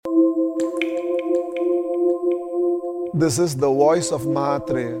This is the voice of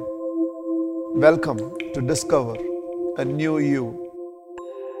Mahatreya. Welcome to discover a new you.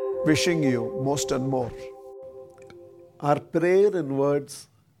 Wishing you most and more. Our prayer in words,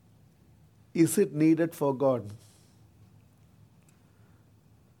 is it needed for God?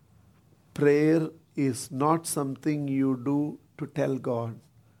 Prayer is not something you do to tell God.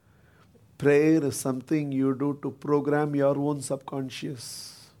 Prayer is something you do to program your own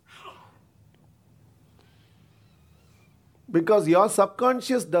subconscious. Because your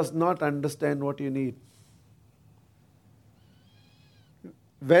subconscious does not understand what you need.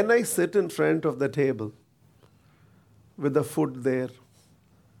 When I sit in front of the table with the food there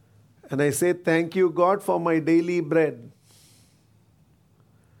and I say, "Thank you, God, for my daily bread,"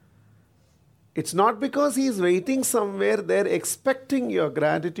 it's not because He is waiting somewhere there expecting your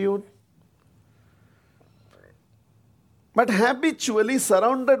gratitude, but habitually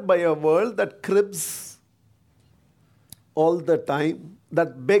surrounded by a world that cribs all the time,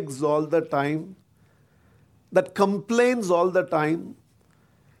 that begs all the time, that complains all the time,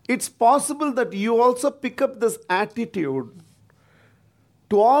 it's possible that you also pick up this attitude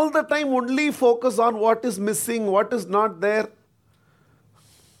to all the time only focus on what is missing, what is not there,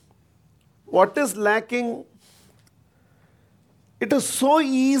 what is lacking. It is so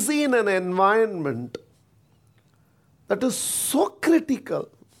easy in an environment that is so critical,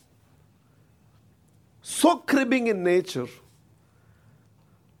 so cribbing in nature.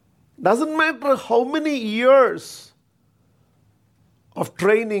 Doesn't matter how many years of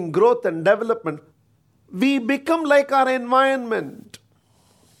training, growth, and development, we become like our environment.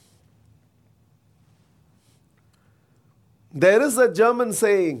 There is a German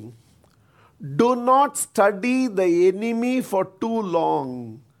saying, "Do not study the enemy for too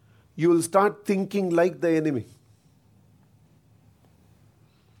long. You will start thinking like the enemy."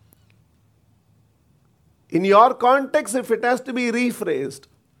 In your context, if it has to be rephrased,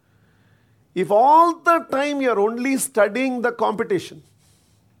 if all the time you're only studying the competition,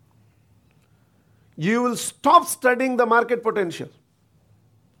 you will stop studying the market potential.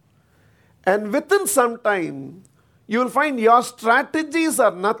 And within some time, you will find your strategies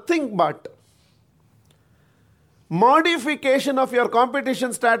are nothing but modification of your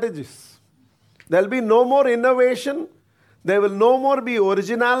competition strategies. There will be no more innovation. There will no more be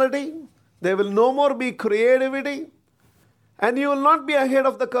originality. There will no more be creativity. And you will not be ahead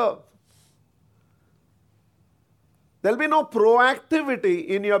of the curve. There will be no proactivity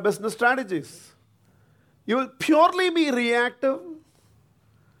in your business strategies. You will purely be reactive.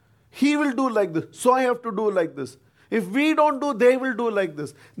 He will do like this, so I have to do like this. If we don't do, they will do like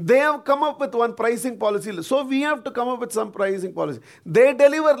this. They have come up with one pricing policy, so we have to come up with some pricing policy. They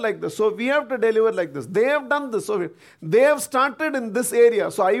deliver like this, so we have to deliver like this. They have done this, so they have started in this area,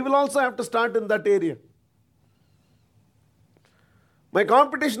 so I will also have to start in that area. My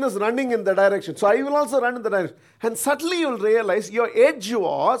competition is running in the direction, so I will also run in the direction. And suddenly you will realize your edge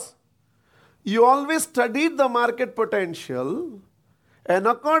was, you always studied the market potential and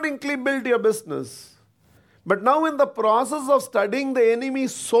accordingly built your business. But now in the process of studying the enemy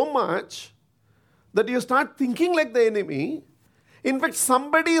so much that you start thinking like the enemy, in fact,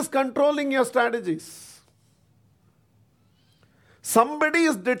 somebody is controlling your strategies. Somebody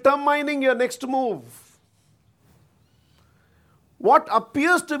is determining your next move. What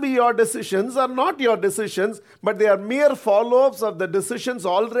appears to be your decisions are not your decisions, but they are mere follow-ups of the decisions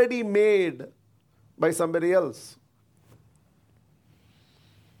already made by somebody else.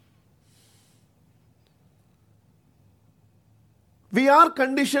 We are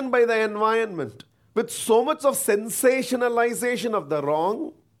conditioned by the environment with so much of sensationalization of the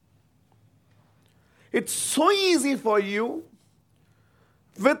wrong. It's so easy for you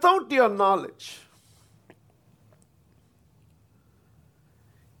without your knowledge.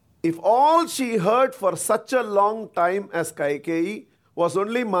 If all she heard for such a long time as Kaikeyi was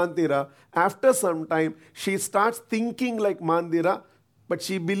only Mandira, after some time she starts thinking like Mandira, but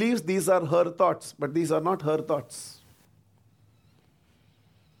she believes these are her thoughts, but these are not her thoughts.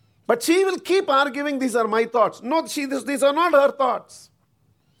 But she will keep arguing, these are my thoughts. No, these are not her thoughts.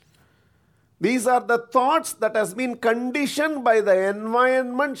 These are the thoughts that has been conditioned by the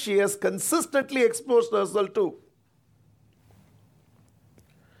environment she has consistently exposed herself to.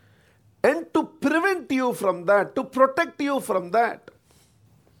 And to prevent you from that, to protect you from that,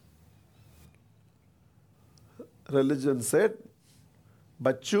 religion said,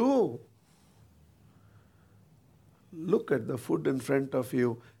 "Bachu, look at the food in front of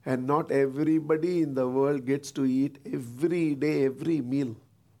you, and not everybody in the world gets to eat every day, every meal.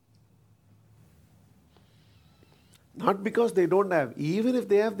 Not because they don't have. Even if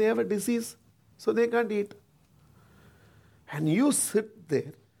they have a disease, so they can't eat. And you sit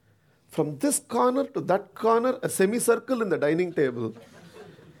there from this corner to that corner, a semicircle in the dining table,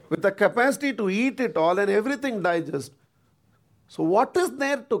 with the capacity to eat it all and everything digest. So what is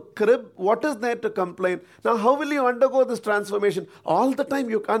there to crib? What is there to complain? Now how will you undergo this transformation? All the time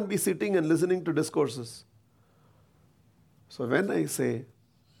you can't be sitting and listening to discourses. So when I say,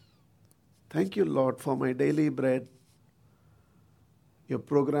 thank you, Lord, for my daily bread, you're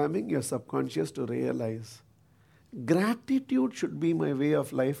programming your subconscious to realize gratitude should be my way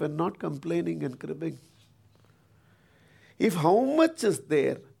of life and not complaining and cribbing. If how much is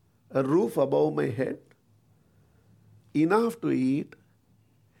there? A roof above my head, enough to eat,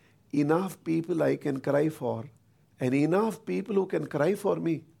 enough people I can cry for, and enough people who can cry for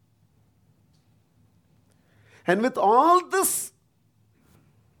me. And with all this,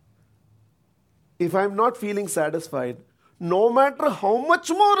 if I'm not feeling satisfied, no matter how much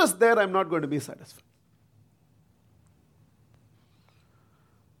more is there, I'm not going to be satisfied.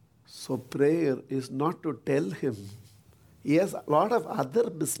 So prayer is not to tell him he has a lot of other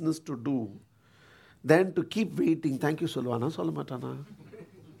business to do than to keep waiting. Thank you, Sulvana. Solamatana.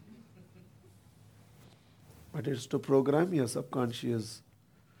 But it's to program your subconscious.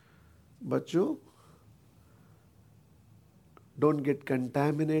 Bachu, don't get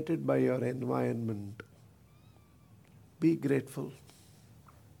contaminated by your environment. Be grateful.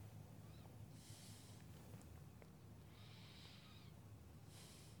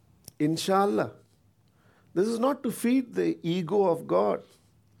 Inshallah, this is not to feed the ego of God.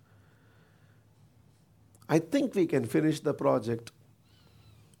 I think we can finish the project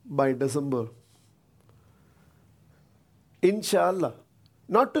by December. Inshallah.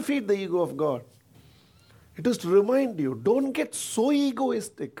 Not to feed the ego of God. It is to remind you, don't get so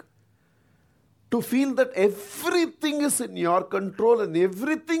egoistic to feel that everything is in your control and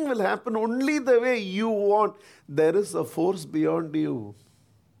everything will happen only the way you want. There is a force beyond you.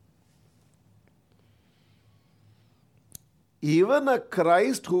 Even a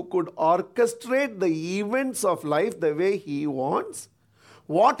Christ who could orchestrate the events of life the way he wants,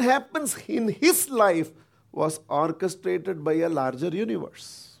 what happens in his life was orchestrated by a larger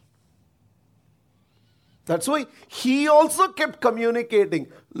universe. That's why he also kept communicating,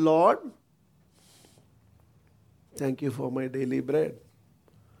 Lord, thank you for my daily bread.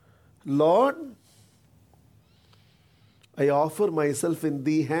 Lord, I offer myself in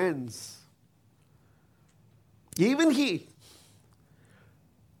thy hands. Even he.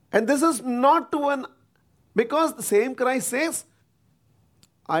 And this is not to an, because the same Christ says,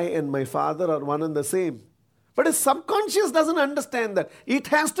 I and my Father are one and the same. But his subconscious doesn't understand that. It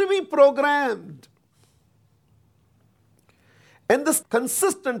has to be programmed. And this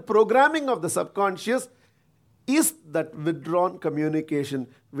consistent programming of the subconscious is that withdrawn communication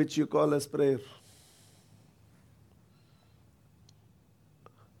which you call as prayer.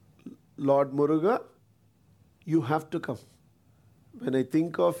 Lord Muruga, you have to come. When I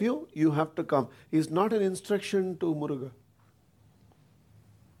think of you, you have to come. It's not an instruction to Muruga.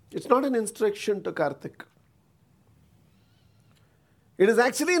 It's not an instruction to Karthik. It is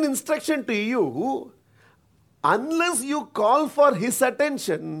actually an instruction to you who, unless you call for his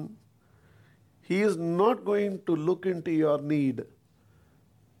attention, he is not going to look into your need.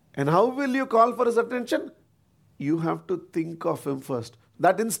 And how will you call for his attention? You have to think of him first.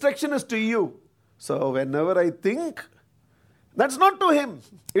 That instruction is to you. So whenever I think, that's not to him.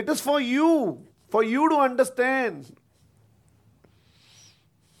 It is for you to understand.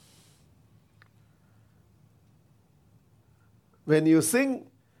 When you sing,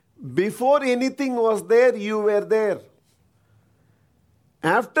 before anything was there, you were there.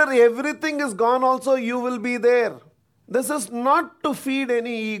 After everything is gone also, you will be there. This is not to feed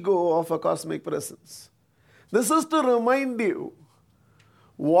any ego of a cosmic presence. This is to remind you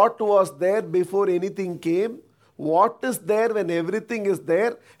what was there before anything came, what is there when everything is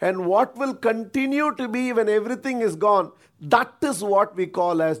there, and what will continue to be when everything is gone. That is what we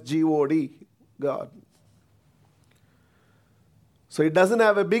call as God, God. So it doesn't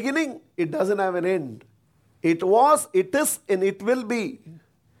have a beginning, it doesn't have an end. It was, it is, and it will be.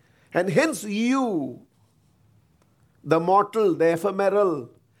 And hence you, the mortal, the ephemeral,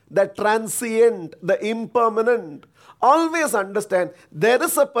 the transient, the impermanent, always understand there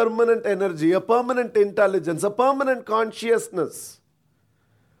is a permanent energy, a permanent intelligence, a permanent consciousness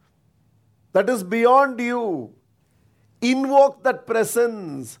that is beyond you. Invoke that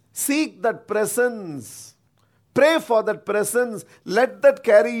presence, seek that presence. Pray for that presence. Let that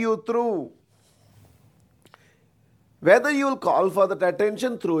carry you through. Whether you will call for that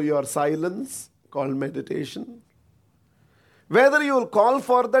attention through your silence, called meditation. Whether you will call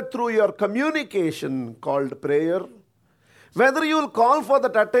for that through your communication, called prayer. Whether you will call for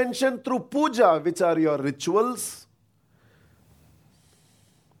that attention through puja, which are your rituals,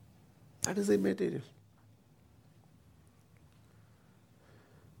 that is immaterial.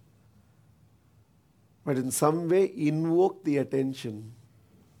 But in some way, invoke the attention.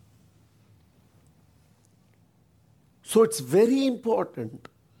 So it's very important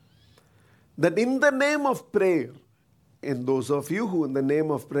that in the name of prayer, in those of you who in the name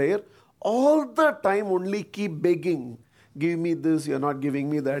of prayer, all the time only keep begging, give me this, you're not giving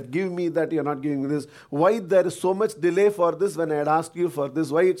me that, give me that, you're not giving me this, why there is so much delay for this when I had asked you for this,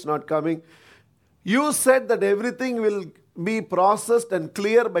 why it's not coming. You said that everything will be processed and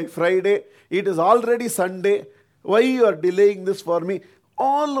clear by Friday. It is already Sunday. Why you are delaying this for me?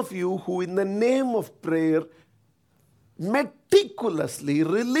 All of you who in the name of prayer meticulously,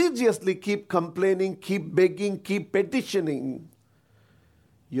 religiously keep complaining, keep begging, keep petitioning,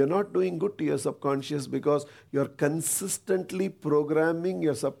 you're not doing good to your subconscious because you're consistently programming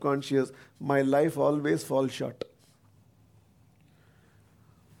your subconscious, my life always falls short.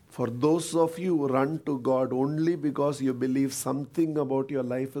 For those of you who run to God only because you believe something about your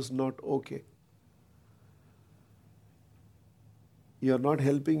life is not okay, you're not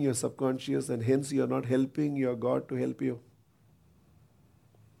helping your subconscious and hence you're not helping your God to help you.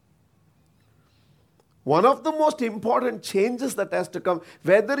 One of the most important changes that has to come,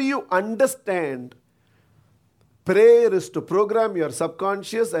 whether you understand prayer is to program your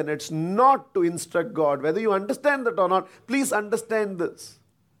subconscious and it's not to instruct God, whether you understand that or not, please understand this.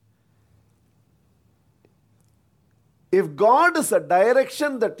 If God is a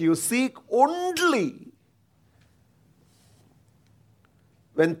direction that you seek only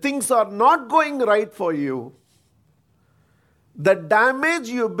when things are not going right for you, the damage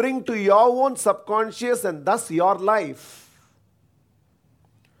you bring to your own subconscious and thus your life,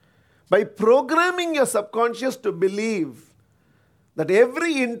 by programming your subconscious to believe that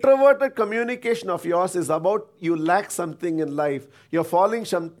every introverted communication of yours is about you lack something in life, you're falling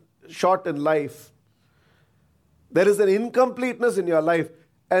short in life, there is an incompleteness in your life,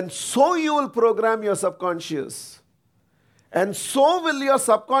 and so you will program your subconscious. And so will your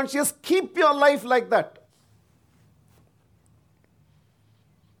subconscious keep your life like that.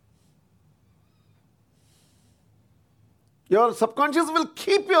 Your subconscious will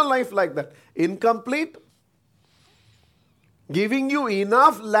keep your life like that. Incomplete, giving you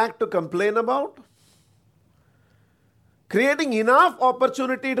enough lack to complain about, creating enough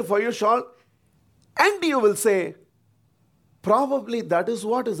opportunity for you short, and you will say, probably that is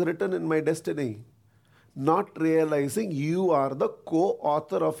what is written in my destiny. Not realizing you are the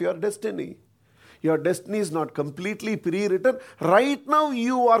co-author of your destiny. Your destiny is not completely pre-written. Right now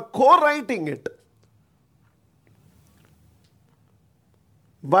you are co-writing it.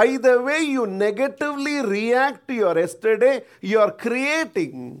 By the way you negatively react to your yesterday, you are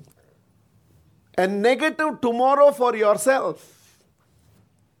creating a negative tomorrow for yourself.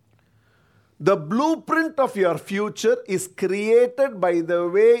 The blueprint of your future is created by the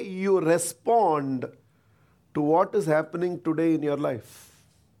way you respond to what is happening today in your life.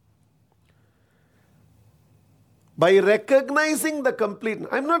 By recognizing the complete,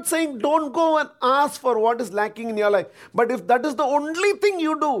 I'm not saying don't go and ask for what is lacking in your life, but if that is the only thing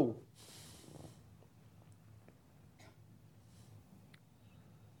you do,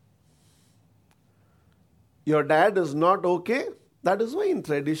 your dad is not okay. That is why in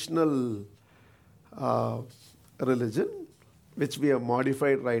traditional religion, which we have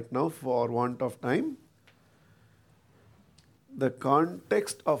modified right now for want of time, the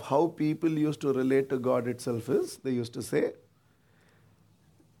context of how people used to relate to God itself is, they used to say,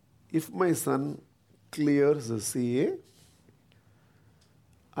 if my son clears the CA,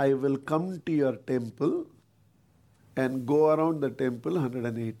 I will come to your temple and go around the temple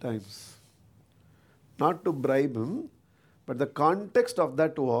 108 times. Not to bribe him, but the context of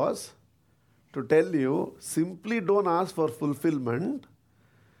that was to tell you, simply don't ask for fulfillment,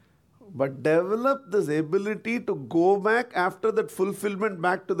 but develop this ability to go back after that fulfillment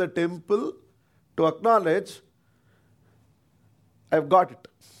back to the temple to acknowledge, I've got it.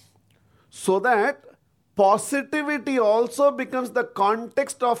 So that positivity also becomes the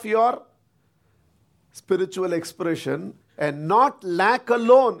context of your spiritual expression and not lack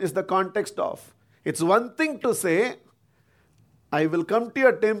alone is the context of. It's one thing to say, I will come to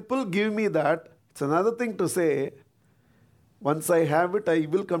your temple, give me that. It's another thing to say, once I have it, I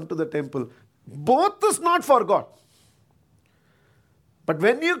will come to the temple. Both is not for God. But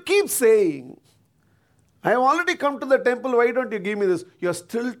when you keep saying, I have already come to the temple. Why don't you give me this? You're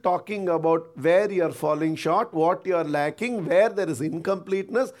still talking about where you're falling short, what you're lacking, where there is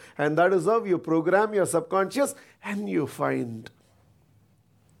incompleteness, and that is how you program your subconscious and you find.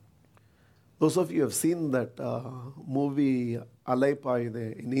 Those of you have seen that movie Alai Pai.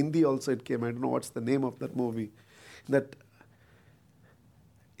 In Hindi also it came. I don't know what's the name of that movie. That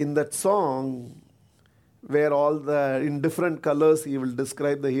in that song, where all the in different colors he will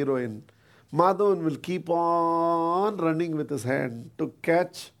describe the heroine, Madhavan will keep on running with his hand to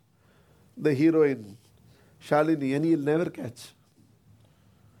catch the heroine, Shalini, and he'll never catch.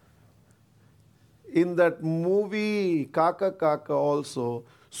 In that movie, Kaka Kaka also,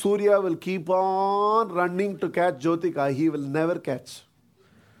 Surya will keep on running to catch Jyotika. He will never catch.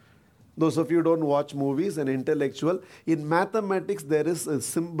 Those of you who don't watch movies and intellectual, in mathematics there is a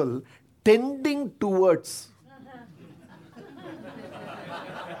symbol tending towards.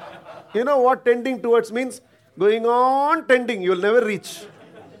 You know what tending towards means? Going on tending, you'll never reach.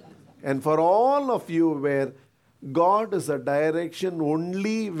 And for all of you where God is a direction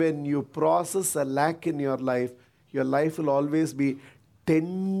only when you process a lack in your life will always be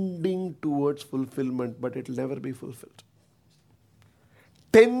tending towards fulfillment, but it will never be fulfilled.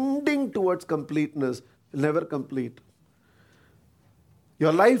 Tending towards completeness will never complete.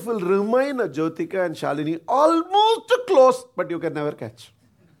 Your life will remain a Jyotika and Shalini, almost close, but you can never catch.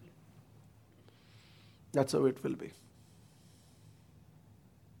 That's how it will be.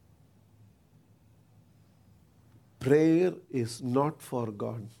 Prayer is not for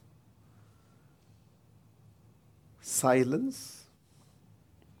God. Silence,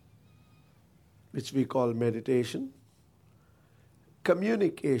 which we call meditation.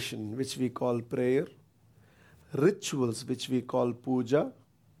 Communication, which we call prayer. Rituals, which we call puja.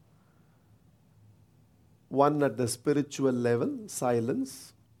 One at the spiritual level,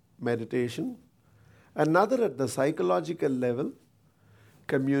 silence, meditation. Another at the psychological level,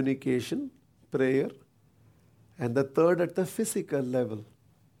 communication, prayer. And the third at the physical level,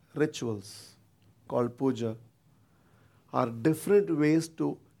 rituals called puja, are different ways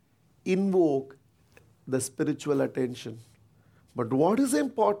to invoke the spiritual attention. But what is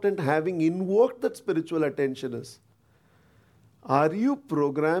important, having invoked that spiritual attention, is, are you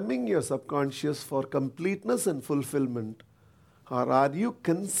programming your subconscious for completeness and fulfillment? Or are you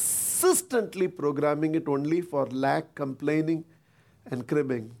consistently programming it only for lack, complaining, and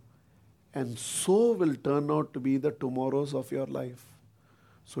cribbing? And so will turn out to be the tomorrows of your life.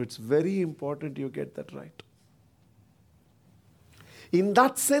 So it's very important you get that right. In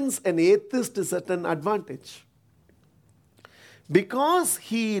that sense, an atheist is at an advantage. Because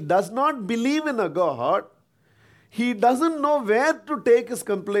he does not believe in a God, he doesn't know where to take his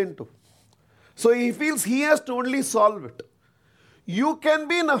complaint to. So he feels he has to only solve it. You can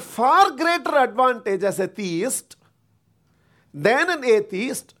be in a far greater advantage as a theist than an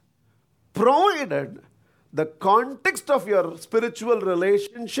atheist, provided the context of your spiritual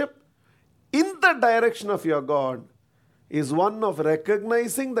relationship in the direction of your God is one of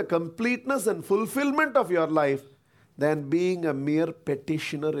recognizing the completeness and fulfillment of your life than being a mere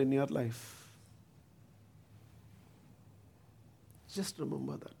petitioner in your life. Just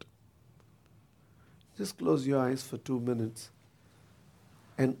remember that. Just close your eyes for 2 minutes.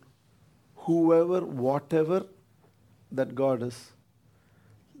 And whoever, whatever that God is,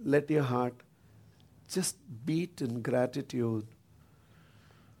 let your heart just beat in gratitude.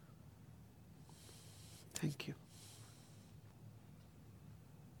 Thank you.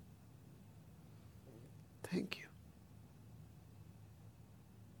 Thank you.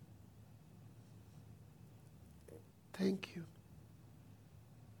 Thank you.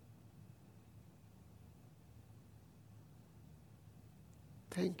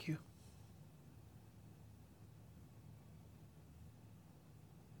 Thank you.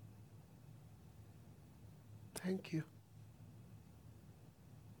 Thank you.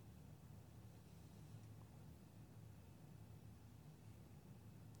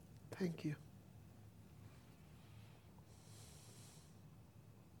 Thank you.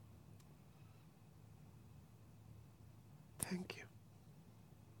 Thank you.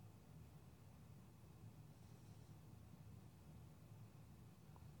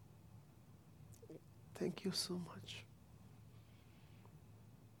 Thank you so much.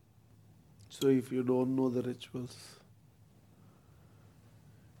 So if you don't know the rituals,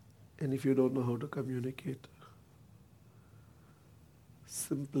 and if you don't know how to communicate,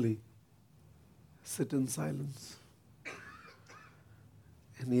 simply sit in silence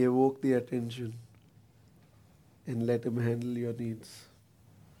and evoke the attention and let him handle your needs.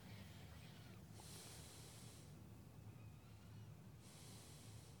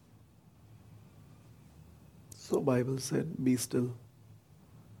 So Bible said, be still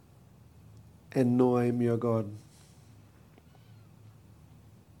and know I am your God.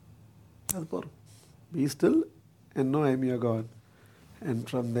 Be still and know I am your God. And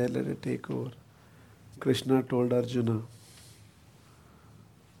from there let it take over. Krishna told Arjuna,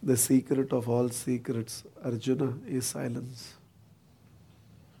 the secret of all secrets, Arjuna, is silence.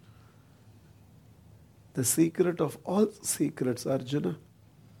 The secret of all secrets, Arjuna,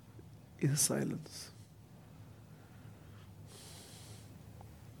 is silence.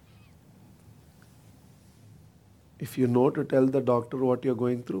 If you know to tell the doctor what you're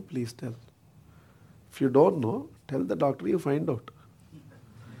going through, please tell. If you don't know, tell the doctor, you find out.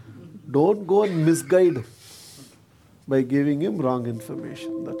 Don't go and misguide by giving him wrong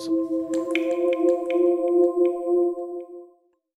information. That's all.